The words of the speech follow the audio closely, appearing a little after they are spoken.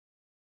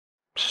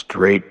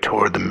Straight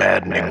toward the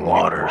maddening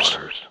waters,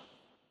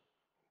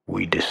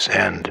 we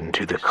descend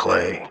into the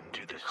clay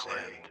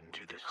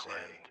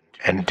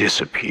and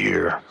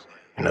disappear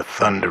in a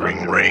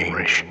thundering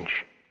range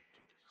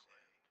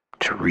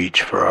to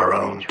reach for our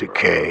own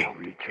decay.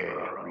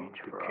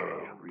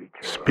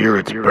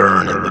 Spirits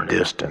burn in the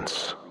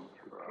distance,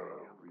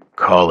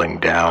 calling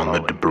down the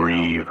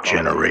debris of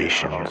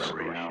generations,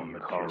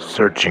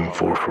 searching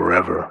for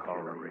forever,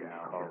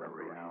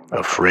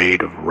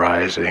 afraid of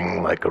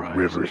rising like a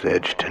river's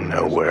edge to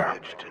nowhere.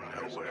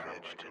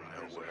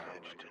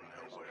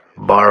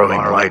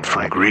 Borrowing light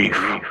from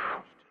grief,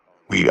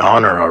 we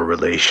honor our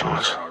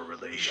relations.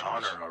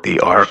 The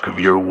arc of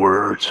your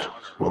words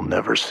will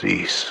never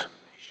cease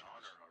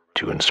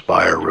to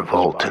inspire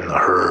revolt in the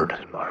herd.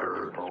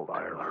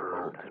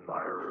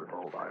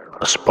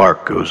 A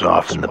spark goes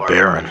off in the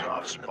barren.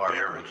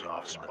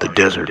 The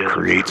desert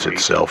creates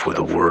itself with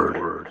a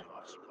word.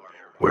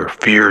 Where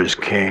fear is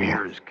king,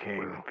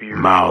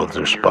 mouths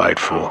are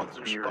spiteful,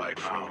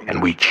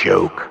 and we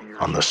choke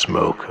on the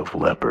smoke of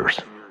lepers.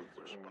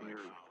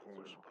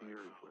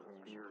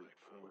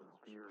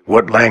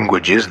 What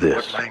language is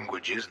this?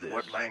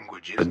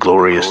 The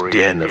glorious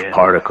din of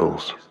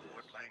particles,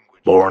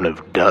 born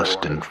of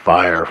dust and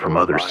fire from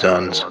other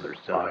suns,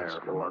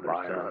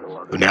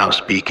 who now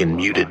speak in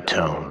muted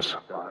tones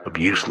of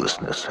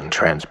uselessness and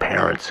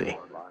transparency.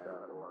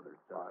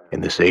 In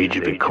this age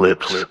of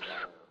eclipse,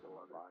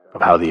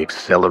 of how the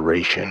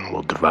acceleration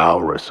will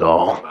devour us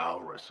all.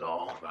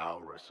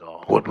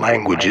 What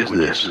language is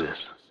this?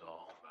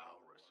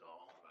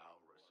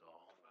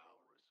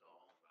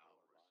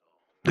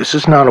 This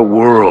is not a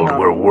world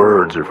where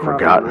words are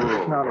forgotten,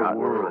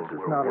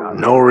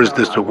 nor is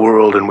this a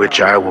world in which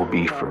I will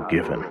be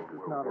forgiven.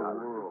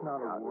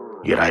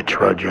 Yet I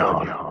trudge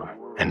on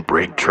and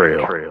break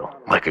trail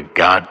like a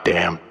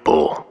goddamn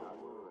bull.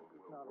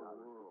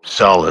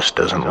 Solace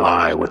doesn't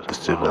lie with the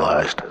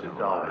civilized.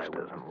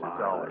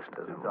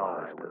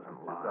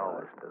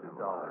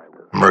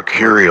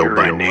 Mercurial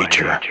by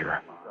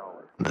nature,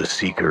 the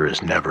seeker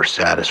is never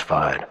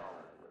satisfied.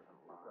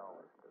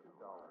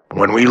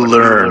 When we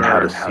learn how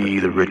to see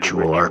the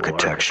ritual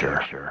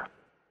architecture,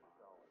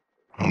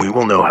 we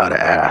will know how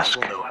to ask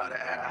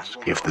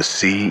if the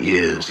sea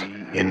is,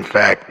 in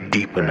fact,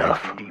 deep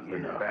enough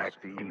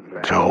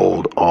to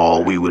hold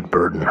all we would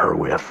burden her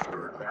with.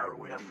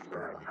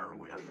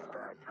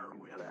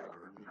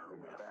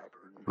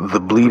 The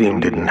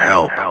bleeding didn't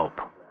help.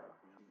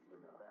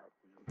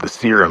 The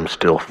serum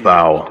still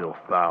foul,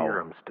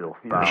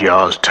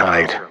 jaws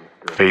tight,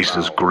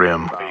 faces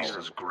grim,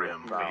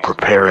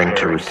 preparing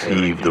to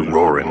receive the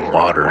roaring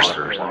waters.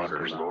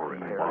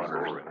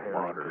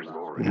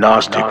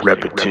 Gnostic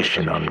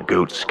repetition on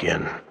goat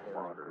skin,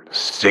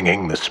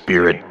 singing the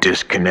spirit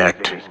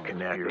disconnect.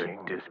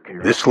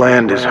 This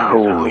land is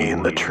holy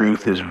and the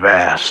truth is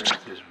vast,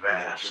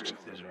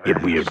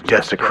 yet we have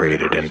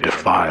desecrated and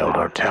defiled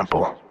our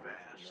temple.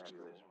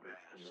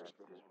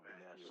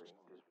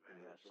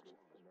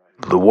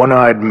 The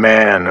one-eyed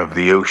man of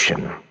the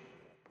ocean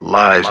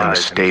lies in a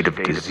state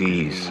of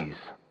disease,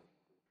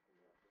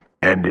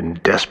 and in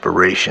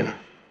desperation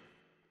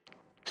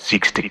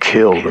seeks to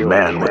kill the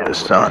man with the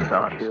sun.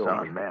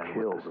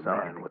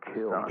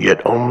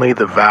 Yet only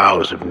the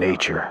vows of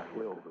nature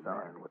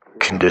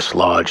can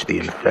dislodge the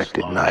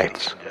infected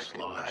nights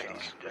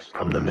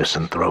from the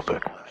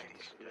misanthropic.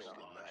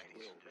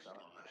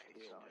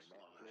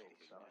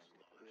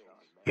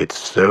 It's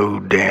so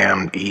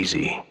damned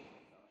easy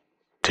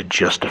to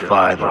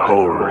justify the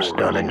horrors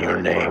done in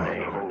your name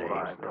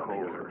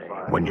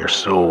when your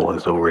soul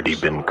has already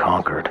been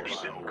conquered,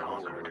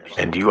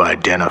 and you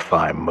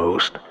identify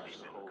most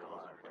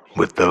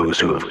with those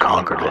who have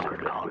conquered it.